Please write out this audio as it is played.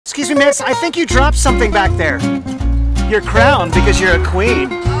Excuse me, miss, I think you dropped something back there. Your crown, because you're a queen.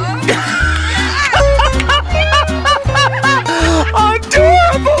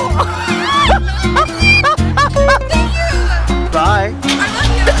 Adorable! Bye.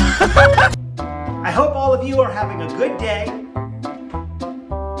 I hope all of you are having a good day,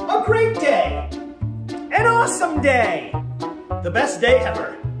 a great day, an awesome day, the best day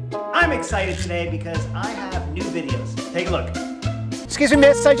ever. I'm excited today because I have new videos. Take a look. Excuse me,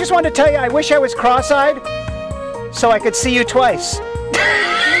 miss, I just wanted to tell you I wish I was cross-eyed so I could see you twice.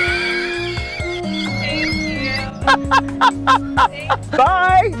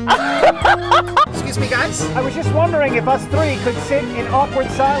 Bye! Excuse me, guys. I was just wondering if us three could sit in awkward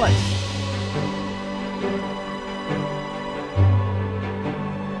silence.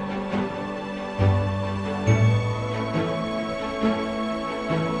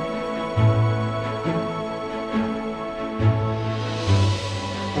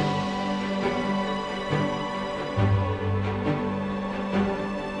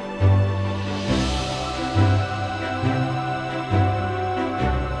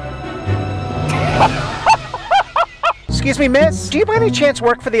 Excuse me, miss, do you by any chance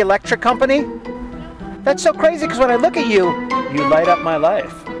work for the electric company? That's so crazy because when I look at you, you light up my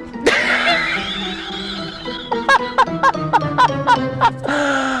life.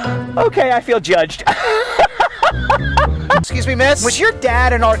 Okay, I feel judged. Excuse me, miss, was your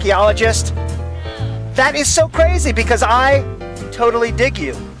dad an archaeologist? That is so crazy because I totally dig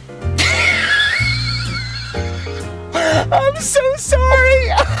you. I'm so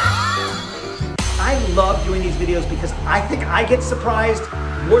sorry. I love doing these videos because I think I get surprised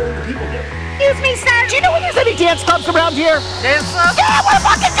more than the people do. Excuse me, sir. Do you know when there's any dance clubs around here? Dance club? Yeah, I want to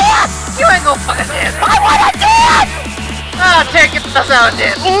fucking dance! You ain't gonna fucking dance. I want to dance! Oh, take it. That's how it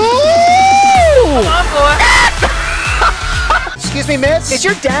dance. Ooh! Come on, boy. Excuse me, miss? Is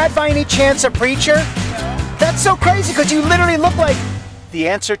your dad by any chance a preacher? Yeah. That's so crazy because you literally look like the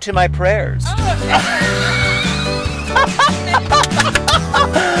answer to my prayers.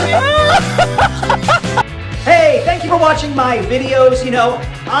 Hey, thank you for watching my videos. You know,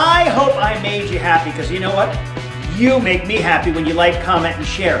 I hope I made you happy because you know what? You make me happy when you like, comment, and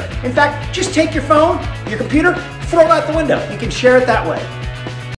share it. In fact, just take your phone, your computer, throw it out the window. You can share it that way.